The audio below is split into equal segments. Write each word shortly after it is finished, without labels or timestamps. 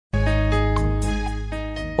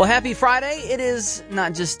Well, happy Friday. It is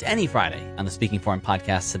not just any Friday on the Speaking Form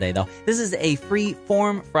podcast today, though. This is a free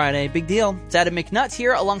form Friday. Big deal. It's Adam McNutt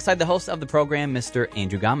here alongside the host of the program, Mr.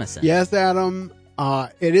 Andrew Gomison. Yes, Adam.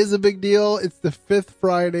 It is a big deal. It's the 5th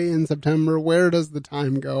Friday in September. Where does the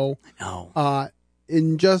time go? I know.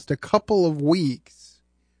 In just a couple of weeks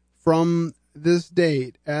from this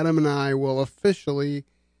date, Adam and I will officially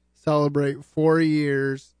celebrate 4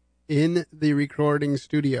 years in the recording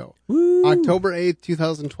studio. Woo. October 8th,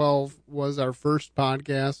 2012 was our first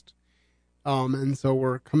podcast. And so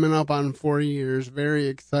we're coming up on 4 years. Very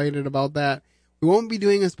excited about that. We won't be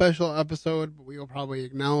doing a special episode, but we will probably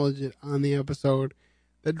acknowledge it on the episode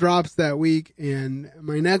that drops that week. And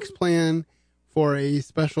my next plan for a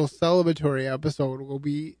special celebratory episode will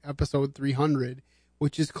be episode 300,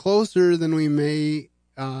 which is closer than we may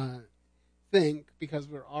think, because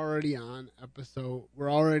we're already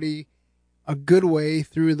a good way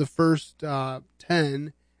through the first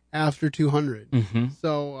 10 after 200. Mm-hmm.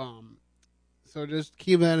 So just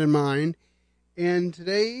keep that in mind. And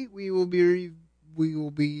today we will be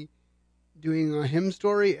doing a hymn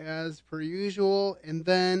story as per usual, and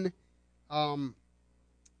then I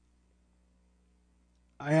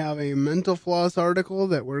have a mental floss article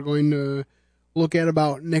that we're going to look at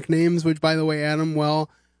about nicknames, which, by the way, Adam, while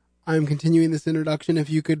I'm continuing this introduction, if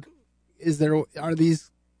you could, are these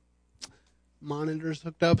monitors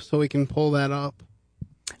hooked up so we can pull that up?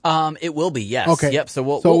 It will be, yes. Okay. Yep. So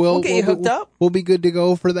we'll get you hooked up. We'll be good to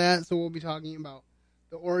go for that. So we'll be talking about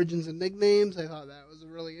the origins of nicknames. I thought that was a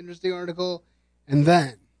really interesting article. And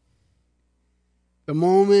then the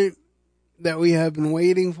moment that we have been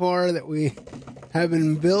waiting for, that we have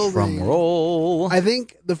been building. Drum roll. I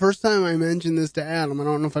think the first time I mentioned this to Adam, I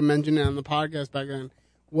don't know if I mentioned it on the podcast back then,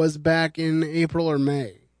 was back in April or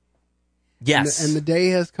May. Yes. And the day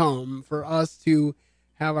has come for us to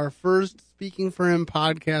have our first Speaking for Him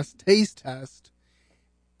podcast taste test.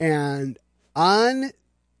 And on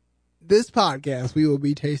this podcast, we will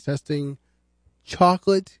be taste testing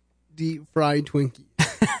chocolate deep fried Twinkies.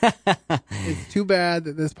 It's too bad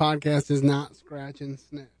that this podcast is not scratch and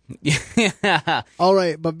sniff. Yeah. All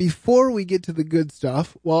right, but before we get to the good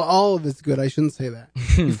stuff, well, all of it's good. I shouldn't say that.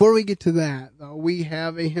 Before we get to that, though, we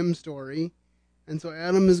have a hymn story. And so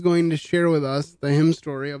Adam is going to share with us the hymn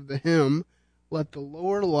story of the hymn, Let the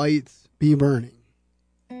Lower Lights Be Burning.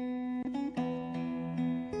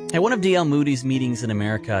 At one of D.L. Moody's meetings in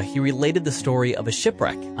America, he related the story of a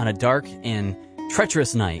shipwreck on a dark and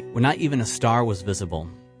treacherous night where not even a star was visible.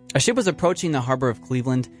 A ship was approaching the harbor of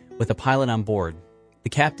Cleveland with a pilot on board. The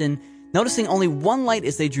captain, noticing only one light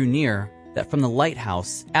as they drew near, that from the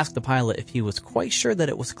lighthouse, asked the pilot if he was quite sure that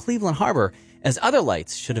it was Cleveland Harbor, as other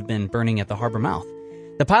lights should have been burning at the harbor mouth.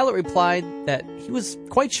 The pilot replied that he was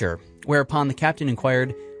quite sure, whereupon the captain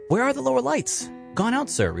inquired, "Where are the lower lights?" "Gone out,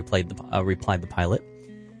 sir," replied the pilot.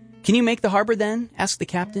 "Can you make the harbor then?" asked the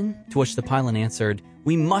captain, to which the pilot answered,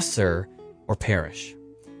 "We must, sir, or perish."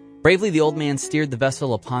 Bravely, the old man steered the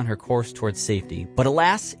vessel upon her course towards safety. But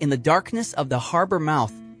alas, in the darkness of the harbor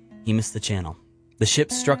mouth, he missed the channel. The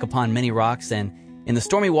ship struck upon many rocks, and in the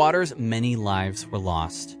stormy waters, many lives were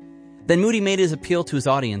lost. Then Moody made his appeal to his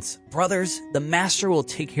audience. "Brothers, the master will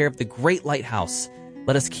take care of the great lighthouse.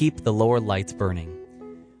 Let us keep the lower lights burning."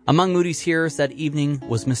 Among Moody's hearers that evening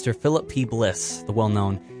was Mr. Philip P. Bliss, the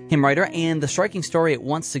well-known hymn writer, and the striking story at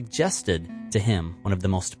once suggested to him one of the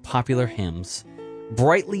most popular hymns.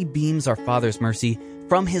 "Brightly beams our Father's mercy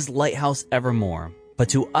from his lighthouse evermore, but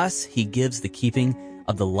to us he gives the keeping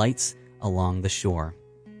of the lights along the shore."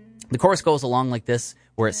 The chorus goes along like this,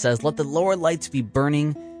 where it says, "Let the lower lights be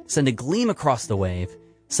burning, send a gleam across the wave.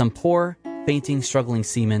 Some poor, fainting, struggling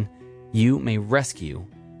seaman, you may rescue,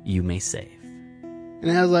 you may save." And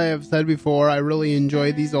as I have said before, I really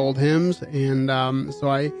enjoy these old hymns, and so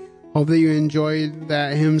I hope that you enjoyed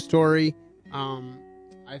that hymn story.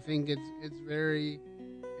 I think it's very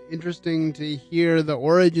interesting to hear the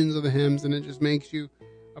origins of the hymns, and it just makes you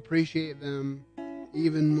appreciate them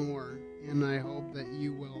even more. And I hope that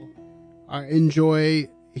you will enjoy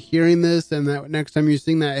hearing this, and that next time you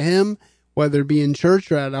sing that hymn, whether it be in church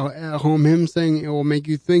or at a home hymn sing, it will make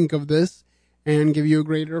you think of this and give you a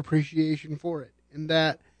greater appreciation for it. And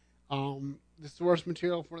that the source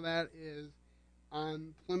material for that is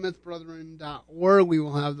on PlymouthBrethren.org. We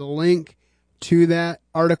will have the link to that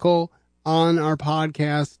article on our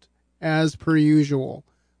podcast as per usual.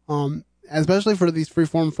 Especially for these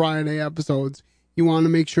Freeform Friday episodes, you want to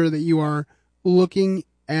make sure that you are looking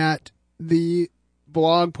at the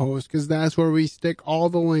blog post, because that's where we stick all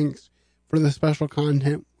the links for the special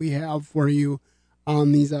content we have for you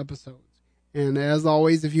on these episodes. And as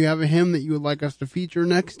always, if you have a hymn that you would like us to feature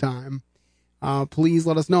next time, please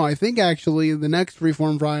let us know. I think actually the next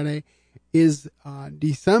Freeform Friday is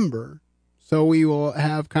December. So we will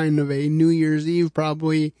have kind of a New Year's Eve,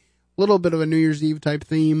 probably a little bit of a New Year's Eve type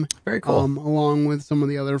theme. Very cool. Along with some of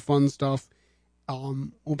the other fun stuff.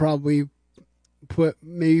 We'll probably put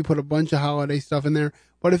a bunch of holiday stuff in there.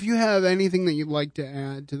 But if you have anything that you'd like to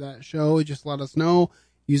add to that show, just let us know.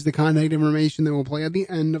 Use the contact information that we'll play at the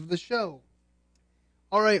end of the show.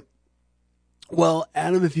 All right. Well,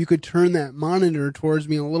 Adam, if you could turn that monitor towards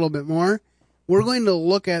me a little bit more, we're going to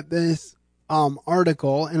look at this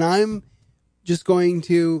article, and I'm just going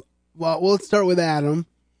to, let's start with Adam.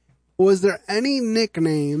 Was there any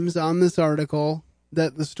nicknames on this article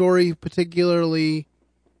that the story particularly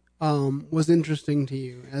was interesting to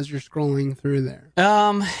you as you're scrolling through there?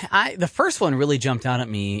 The first one really jumped out at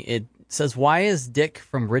me. It says, "Why is Dick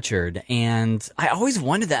from Richard?" And I always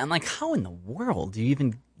wondered that. I'm like, how in the world do you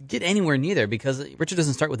even get anywhere near there? Because Richard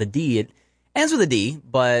doesn't start with a D. It ends with a D,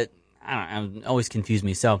 but I don't know, it always confused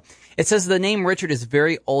me. So it says the name Richard is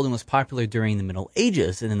very old and was popular during the Middle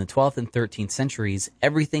Ages. And in the 12th and 13th centuries,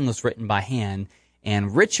 everything was written by hand.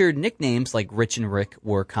 And Richard nicknames like Rich and Rick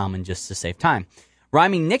were common just to save time.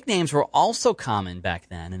 Rhyming nicknames were also common back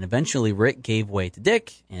then, and eventually Rick gave way to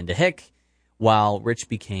Dick and to Hick, while Rich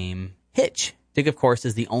became Hitch. Dick, of course,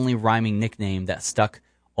 is the only rhyming nickname that stuck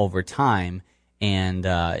over time, and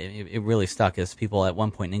it really stuck, as people at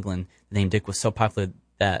one point in England, the name Dick was so popular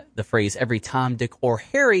that the phrase every Tom, Dick, or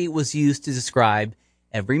Harry was used to describe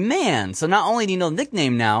every man. So not only do you know the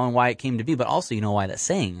nickname now and why it came to be, but also you know why that's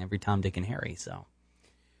saying every Tom, Dick, and Harry. So,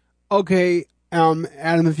 okay.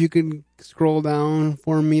 Adam, if you could scroll down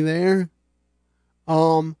for me there.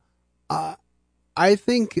 I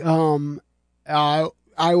think I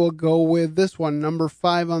will go with this one. Number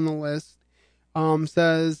 5 on the list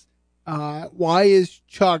says, "Why is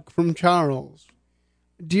Chuck from Charles?"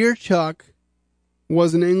 Dear Chuck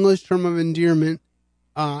was an English term of endearment,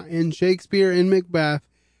 and Shakespeare in Macbeth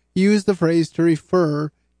used the phrase to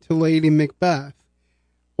refer to Lady Macbeth.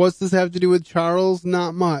 What's this have to do with Charles?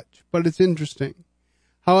 Not much, but it's interesting.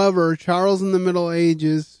 However, Charles in the Middle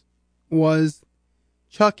Ages was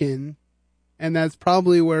Chuckin, and that's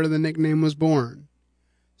probably where the nickname was born.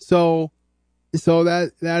 So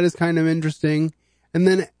that is kind of interesting. And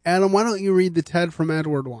then, Adam, why don't you read the Ted from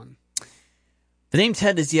Edward one? The name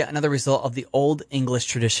Ted is yet another result of the Old English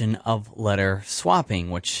tradition of letter swapping,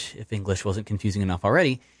 which, if English wasn't confusing enough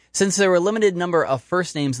already, since there were a limited number of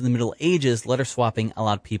first names in the Middle Ages, letter swapping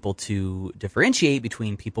allowed people to differentiate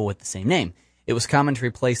between people with the same name. It was common to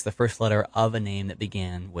replace the first letter of a name that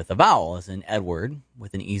began with a vowel, as in Edward,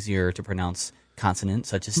 with an easier to pronounce consonant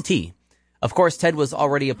such as T. Of course, Ted was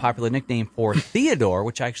already a popular nickname for Theodore,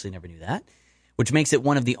 which I actually never knew that, which makes it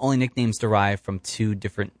one of the only nicknames derived from 2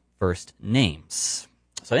 different first names.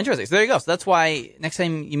 So interesting. So there you go. So that's why next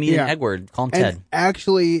time you meet an Edward, call him Ted. And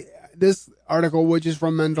actually, this article, which is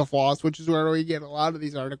from Mental Floss, which is where we get a lot of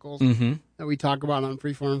these articles that we talk about on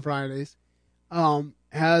Freeform Fridays,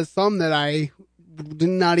 has some that I did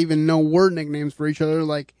not even know were nicknames for each other.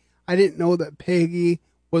 Like, I didn't know that Peggy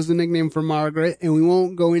was the nickname for Margaret, and we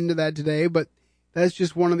won't go into that today, but that's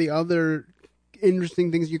just one of the other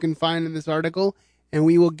interesting things you can find in this article, and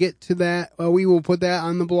we will get to that. We will put that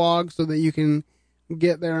on the blog so that you can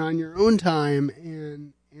get there on your own time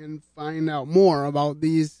and find out more about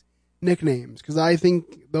these nicknames, because I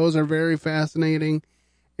think those are very fascinating.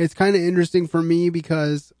 It's kind of interesting for me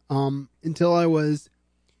because until I was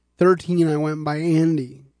 13, I went by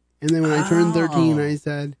Andy. And then when I turned 13, I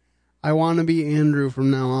said, I want to be Andrew from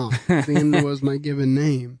now on. Andrew was my given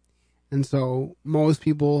name. And so most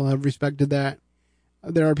people have respected that.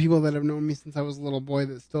 There are people that have known me since I was a little boy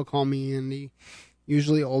that still call me Andy,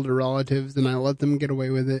 usually older relatives, and I let them get away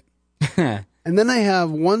with it. And then I have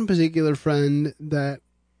one particular friend that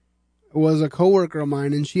was a coworker of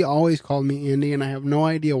mine, and she always called me Andy, and I have no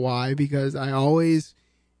idea why, because I always,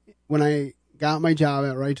 when I got my job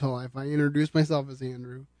at Right to Life, I introduced myself as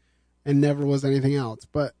Andrew and never was anything else.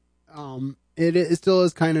 But it still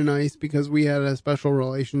is kind of nice because we had a special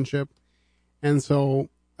relationship. And so,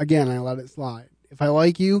 again, I let it slide. If I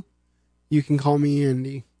like you, you can call me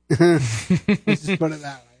Andy. Let's just put it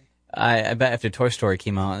that way. I bet after Toy Story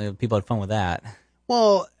came out, people had fun with that.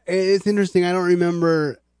 Well, it's interesting. I don't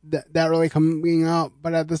remember that really coming up,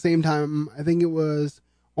 but at the same time, I think it was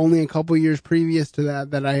only a couple years previous to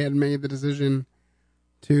that I had made the decision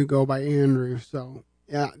to go by Andrew. So,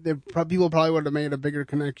 yeah, people probably would have made a bigger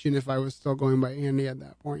connection if I was still going by Andy at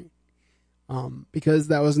that point. Because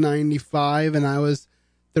that was 95 and I was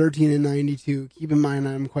 13 in 92. Keep in mind,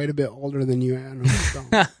 I'm quite a bit older than you, Adam.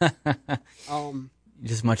 So,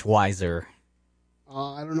 just much wiser.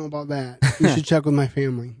 I don't know about that. You should check with my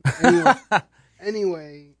family.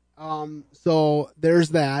 Anyway, so there's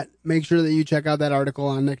that. Make sure that you check out that article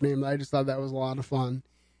on nicknames. I just thought that was a lot of fun.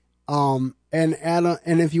 And Adam,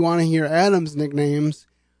 and if you want to hear Adam's nicknames,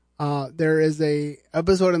 there is a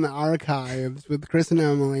episode in the archives with Chris and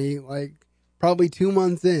Emily, like probably 2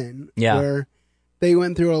 months in, where they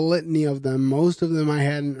went through a litany of them. Most of them I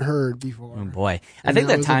hadn't heard before. Oh, boy. I think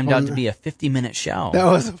that timed out to be a 50-minute show. That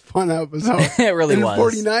was a fun episode. It really and was.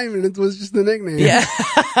 49 minutes was just the nickname. Yeah.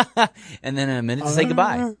 And then a minute to say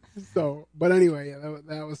goodbye. But anyway,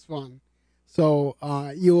 that was fun. So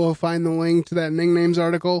you will find the link to that nicknames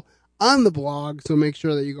article on the blog, so make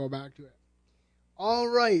sure that you go back to it. All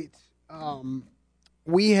right.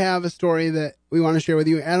 We have a story that we want to share with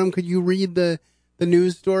you. Adam, could you read the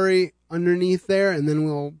news story underneath there, and then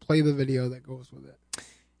we'll play the video that goes with it.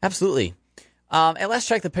 Absolutely. At last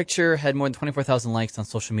check, the picture had more than 24,000 likes on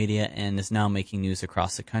social media and is now making news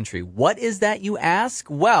across the country. What is that, you ask?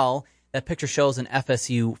 Well, that picture shows an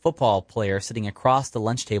FSU football player sitting across the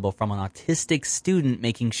lunch table from an autistic student,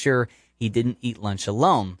 making sure he didn't eat lunch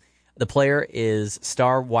alone. The player is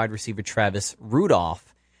star wide receiver Travis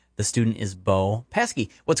Rudolph. The student is Bo Paskey.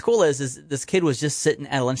 What's cool is this kid was just sitting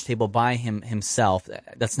at a lunch table by himself.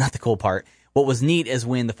 That's not the cool part. What was neat is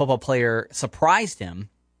when the football player surprised him,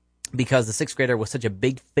 because the sixth grader was such a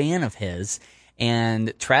big fan of his,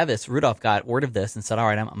 and Travis Rudolph got word of this and said, "All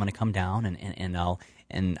right, I'm going to come down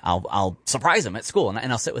and I'll surprise him at school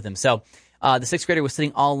and I'll sit with him." So the sixth grader was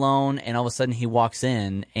sitting all alone, and all of a sudden he walks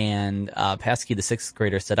in, and Paskey, the sixth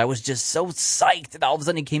grader, said, "I was just so psyched that all of a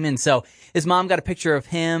sudden he came in." So his mom got a picture of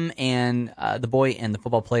him and the boy and the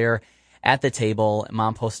football player at the table.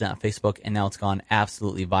 Mom posted it on Facebook, and now it's gone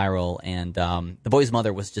absolutely viral. And the boy's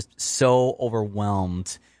mother was just so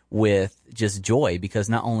overwhelmed with just joy, because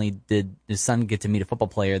not only did his son get to meet a football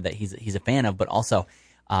player that he's a fan of, but also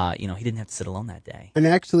he didn't have to sit alone that day. And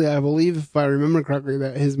actually, I believe, if I remember correctly,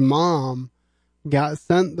 that his mom got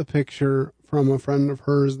sent the picture from a friend of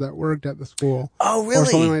hers that worked at the school. Oh, really? Or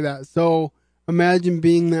something like that. So imagine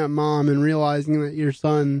being that mom and realizing that your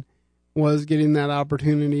son was getting that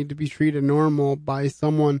opportunity to be treated normal by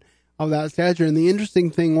someone of that stature. And the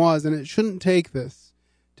interesting thing was, and it shouldn't take this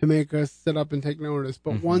to make us sit up and take notice,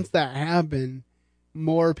 but once that happened,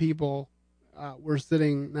 more people were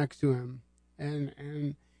sitting next to him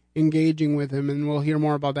and engaging with him, and we'll hear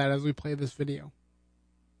more about that as we play this video.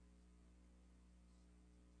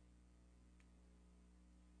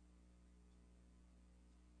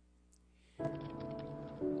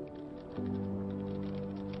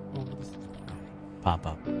 Pop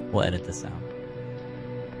up. We'll edit this out.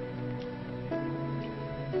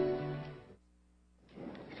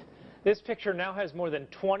 This picture now has more than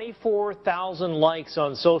 24,000 likes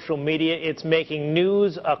on social media. It's making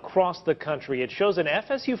news across the country. It shows an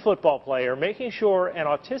FSU football player making sure an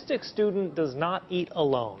autistic student does not eat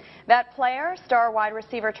alone. That player, star wide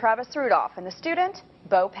receiver Travis Rudolph, and the student,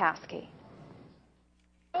 Bo Paskey.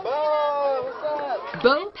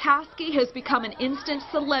 Bo Paskey has become an instant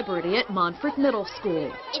celebrity at Montfort Middle School.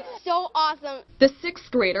 It's so awesome. The sixth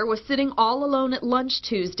grader was sitting all alone at lunch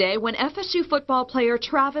Tuesday when FSU football player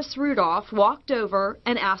Travis Rudolph walked over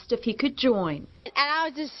and asked if he could join. And I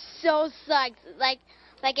was just so psyched, like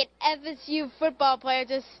an FSU football player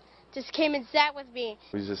just came and sat with me.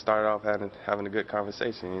 We just started off having a good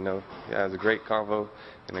conversation, you know. Yeah, it was a great convo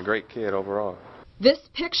and a great kid overall. This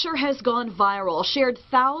picture has gone viral, shared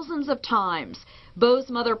thousands of times.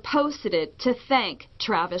 Bo's mother posted it to thank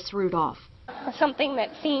Travis Rudolph. Something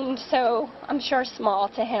that seemed so, I'm sure, small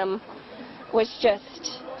to him was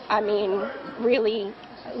just, really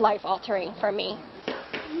life-altering for me.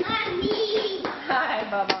 Mommy! Hi,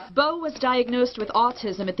 Bubba. Bo was diagnosed with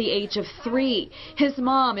autism at the age of 3. His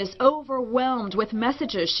mom is overwhelmed with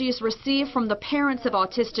messages she's received from the parents of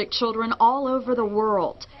autistic children all over the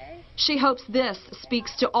world. She hopes this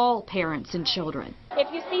speaks to all parents and children.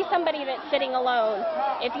 If you see somebody that's sitting alone,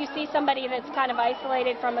 if you see somebody that's kind of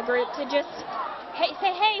isolated from a group, to just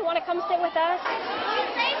say, hey, you want to come sit with us?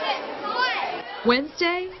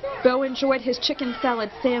 Wednesday, Bo enjoyed his chicken salad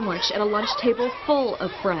sandwich at a lunch table full of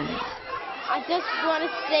friends. I just want to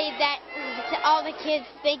say that to all the kids,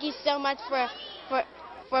 thank you so much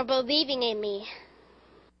for believing in me.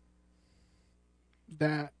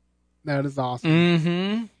 That is awesome.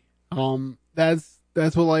 Mm-hmm. That's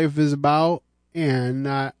what life is about, and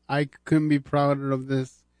I couldn't be prouder of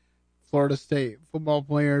this Florida State football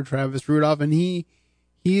player, Travis Rudolph, and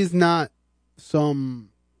he's not some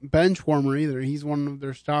bench warmer either. He's one of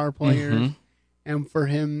their star players, and for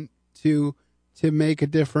him to make a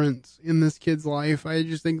difference in this kid's life, I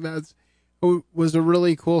just think that's was a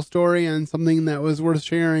really cool story and something that was worth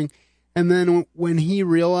sharing. And then when he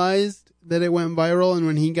realized that it went viral and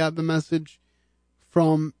when he got the message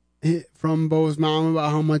from Bo's mom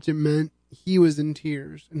about how much it meant, he was in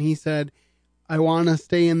tears. And he said, I want to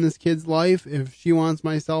stay in this kid's life. If she wants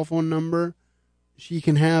my cell phone number, she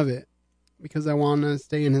can have it because I want to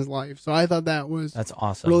stay in his life. So I thought that's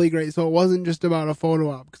awesome. Really great. So it wasn't just about a photo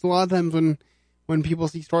op. Because a lot of times when people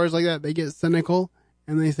see stories like that, they get cynical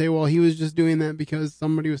and they say, well, he was just doing that because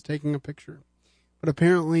somebody was taking a picture. But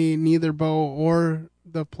apparently neither Bo or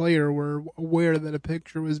the player were aware that a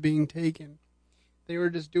picture was being taken. They were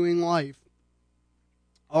just doing life.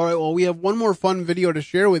 All right, well, we have one more fun video to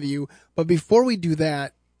share with you. But before we do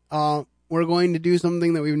that, we're going to do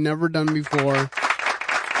something that we've never done before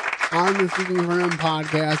on the Speaking for Him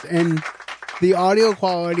podcast. And the audio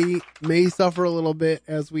quality may suffer a little bit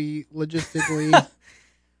as we logistically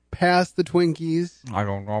pass the Twinkies. I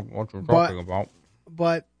don't know what you're talking about.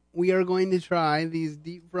 But we are going to try these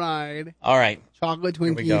deep fried chocolate Twinkies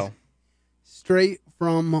Here we go. straight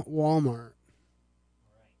from Walmart.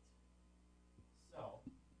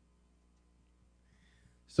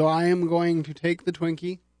 So I am going to take the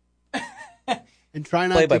Twinkie and try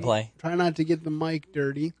not to get the mic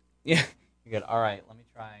dirty. Yeah, you're good. All right, let me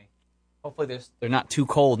try. Hopefully they're not too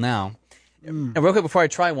cold now. And real quick before I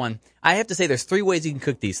try one, I have to say there's 3 ways you can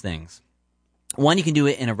cook these things. 1, you can do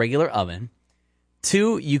it in a regular oven.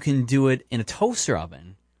 2, you can do it in a toaster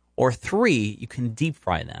oven. Or 3, you can deep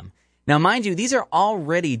fry them. Now, mind you, these are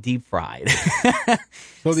already deep fried.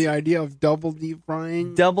 So the idea of double deep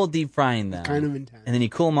frying them. Kind of intense. And then you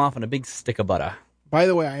cool them off on a big stick of butter. By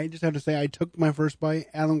the way, I just have to say I took my first bite.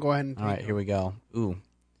 Adam, go ahead and take it. All right, here we go. Ooh.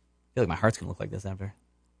 I feel like my heart's going to look like this after.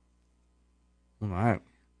 All right.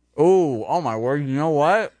 Ooh, oh my word. You know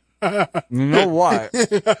what? We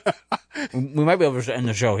might be able to end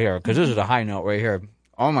the show here because this is a high note right here.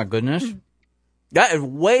 Oh my goodness. That is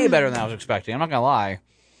way better than I was expecting. I'm not going to lie.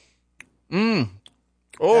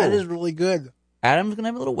 Oh, that is really good. Adam's going to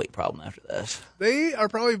have a little weight problem after this. They are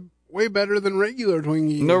probably way better than regular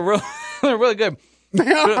Twinkies. They're really good. They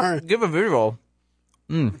are. Give a visual.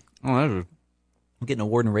 I'm getting an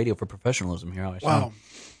award in radio for professionalism here. Wow.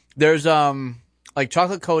 There's like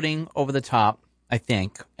chocolate coating over the top, I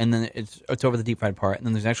think, and then it's over the deep fried part, and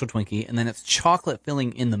then there's actual Twinkie, and then it's chocolate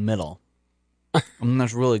filling in the middle. And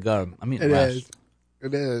that's really good. I mean, it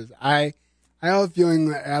is. I have a feeling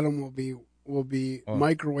that Adam will be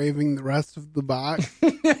microwaving the rest of the box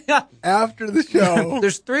after the show.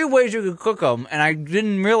 There's 3 ways you could cook them, and I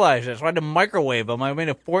didn't realize it, so I had to microwave them. I made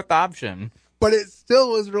a 4th option. But it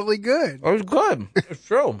still was really good. It was good. It's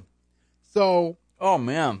true. So, oh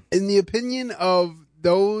man, in the opinion of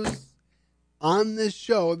those on this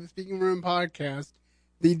show, the Speaking for Him podcast,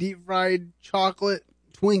 the deep fried chocolate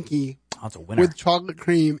Twinkie that's a winner with chocolate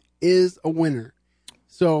cream is a winner.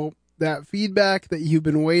 So that feedback that you've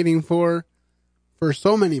been waiting for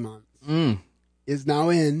so many months is now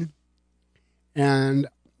in, and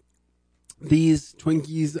these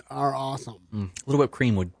Twinkies are awesome. A little whipped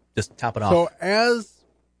cream would just top it off. So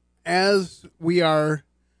as we are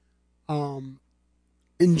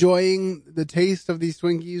enjoying the taste of these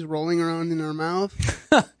Twinkies rolling around in our mouth,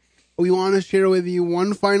 we want to share with you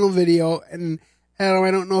one final video. And Adam,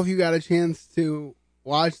 I don't know if you got a chance to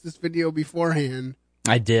watch this video beforehand.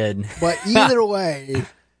 I did. But either way,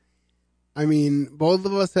 I mean, both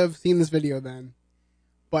of us have seen this video then.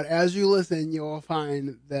 But as you listen, you will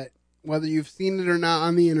find that whether you've seen it or not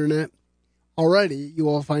on the internet already, you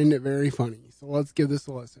will find it very funny. So let's give this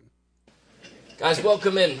a listen. Guys,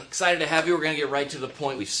 welcome in. Excited to have you. We're going to get right to the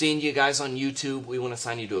point. We've seen you guys on YouTube. We want to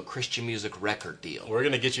sign you to a Christian music record deal. We're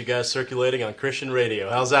going to get you guys circulating on Christian radio.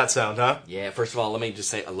 How's that sound, huh? Yeah, first of all, let me just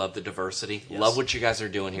say I love the diversity. Yes. Love what you guys are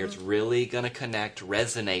doing here. It's really going to connect,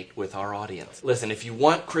 resonate with our audience. Listen, if you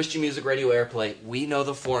want Christian music radio airplay, we know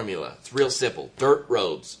the formula. It's real simple. Dirt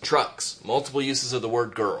roads, trucks, multiple uses of the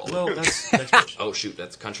word girl. Well, that's oh, shoot,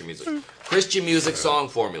 that's country music. Christian music song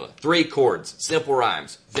formula. 3 chords, simple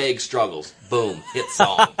rhymes, vague struggles, boom, hit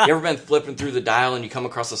song. You ever been flipping through the dial and you come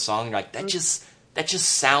across a song and you're like, that just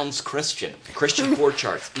sounds Christian. Christian chord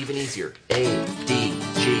charts, even easier. A, D,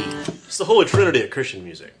 G. It's the holy trinity of Christian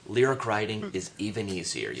music. Lyric writing is even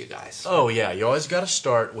easier, you guys. Oh, yeah, you always got to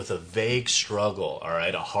start with a vague struggle, all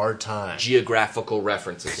right, a hard time. Geographical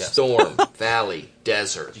references, storm, valley,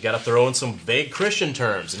 desert. You got to throw in some vague Christian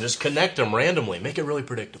terms and just connect them randomly. Make it really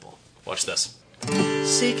predictable. Watch this.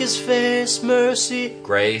 Seek his face, mercy,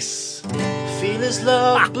 grace. Feel his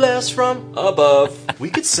love, blessed from above. We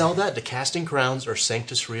could sell that to Casting Crowns or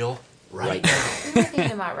Sanctus Real right now. I'm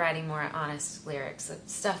thinking about writing more honest lyrics,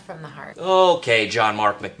 stuff from the heart. Okay, John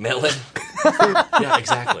Mark McMillan. Yeah,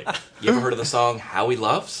 exactly. You ever heard of the song How He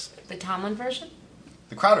Loves? The Tomlin version?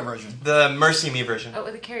 The Crowder version. The Mercy Me version.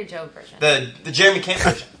 Oh, the Carrie Joe version. The Jeremy Kent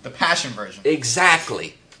version. The Passion version.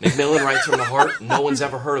 Exactly. McMillan writes from the heart. No one's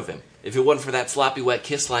ever heard of him. If it wasn't for that sloppy wet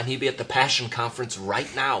kiss line, he'd be at the Passion Conference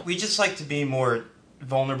right now. We just like to be more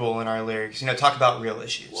vulnerable in our lyrics. Talk about real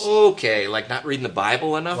issues. Okay, like not reading the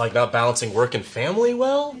Bible enough? Like not balancing work and family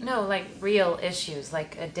well? No, like real issues,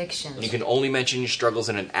 like addiction. You can only mention your struggles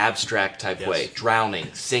in an abstract type way. Drowning,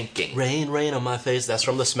 sinking. Rain, rain on my face. That's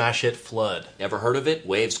from the smash hit Flood. Ever heard of it?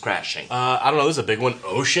 Waves crashing. I don't know. This is a big one.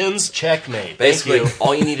 Oceans? Checkmate. Basically,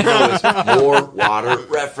 all you need to know is more water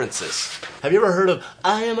references. Have you ever heard of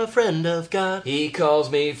I Am a Friend of God? He calls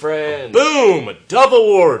me friend. Boom! Dove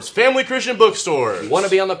Awards. Family Christian Bookstore. Want to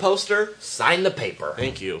be on the poster? Sign the paper.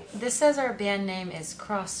 Thank you. This says our band name is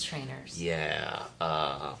Cross Trainers. Yeah,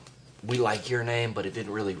 we like your name, but it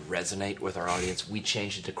didn't really resonate with our audience. We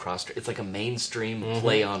changed it to Cross. It's like a mainstream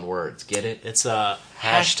play on words. Get it? It's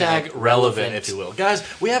hashtag relevant, if you will. Guys,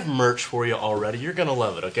 we have merch for you already. You're going to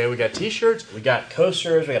love it, okay? We got t-shirts, we got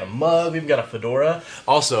coasters, we got a mug, we've got a fedora.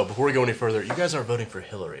 Also, before we go any further, you guys are voting for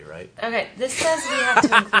Hillary, right? Okay, this says we have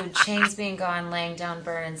to include chains being gone, laying down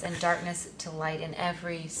burdens, and darkness to light in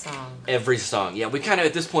every song. Every song. Yeah, we kind of,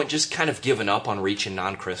 at this point, just kind of given up on reaching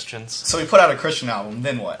non-Christians. So we put out a Christian album,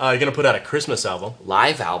 then what? You're going to put out a Christmas album.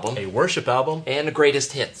 Live album. A worship album. And a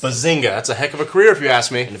greatest hits. Bazinga. That's a heck of a career if you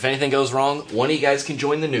ask me. And if anything goes wrong, one of you guys can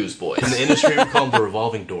join the Newsboys. In the industry, we call them the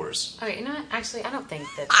revolving doors. Okay, you know what? Actually, I don't think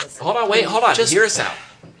that this... Hold on. Just hear us out.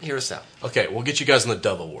 Hear us out. Okay, we'll get you guys in the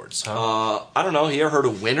Dove Awards. Huh? I don't know. You ever heard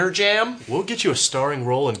of Winter Jam? We'll get you a starring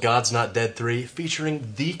role in God's Not Dead 3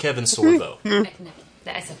 featuring the Kevin Sorbo. No,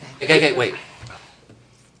 that's okay. Okay, wait.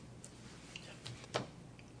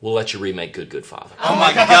 We'll let you remake Good Father. Oh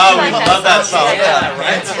my God, we love that song.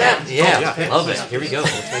 Yeah, love it. Here we go.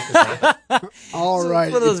 Let's make this happen. All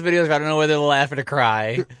right. One of those videos, I don't know whether to laugh or to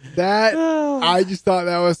cry. I just thought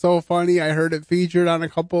that was so funny. I heard it featured on a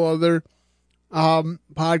couple other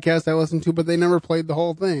podcasts I listened to, but they never played the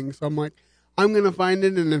whole thing. So I'm like, I'm going to find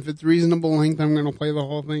it, and if it's reasonable length, I'm going to play the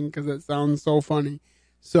whole thing because it sounds so funny.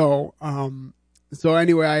 So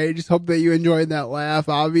anyway, I just hope that you enjoyed that laugh.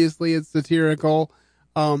 Obviously, it's satirical.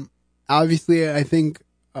 Obviously, I think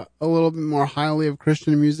a little bit more highly of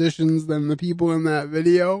Christian musicians than the people in that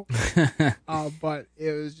video. But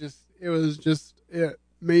it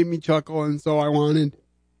made me chuckle, and so I wanted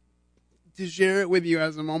to share it with you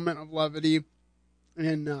as a moment of levity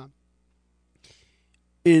in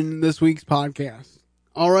this week's podcast.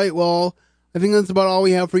 All right, well, I think that's about all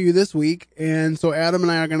we have for you this week. And so Adam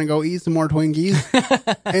and I are going to go eat some more Twinkies,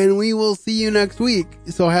 and we will see you next week.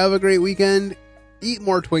 So have a great weekend. Eat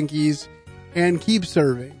more Twinkies, and keep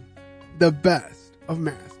serving the best of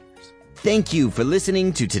masters. Thank you for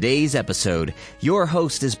listening to today's episode. Your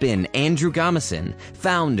host has been Andrew Gomison,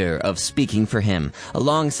 founder of Speaking for Him,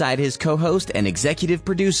 alongside his co-host and executive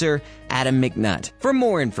producer, Adam McNutt. For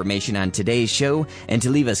more information on today's show and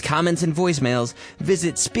to leave us comments and voicemails,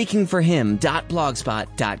 visit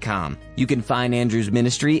speakingforhim.blogspot.com. You can find Andrew's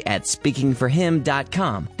ministry at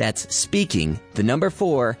speakingforhim.com. That's speaking,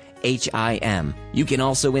 4, HIM. You can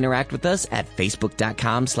also interact with us at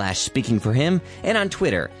facebook.com/speakingforhim and on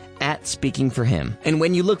Twitter @speakingforhim. And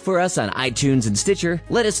when you look for us on iTunes and Stitcher,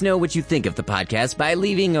 let us know what you think of the podcast by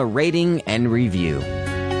leaving a rating and review.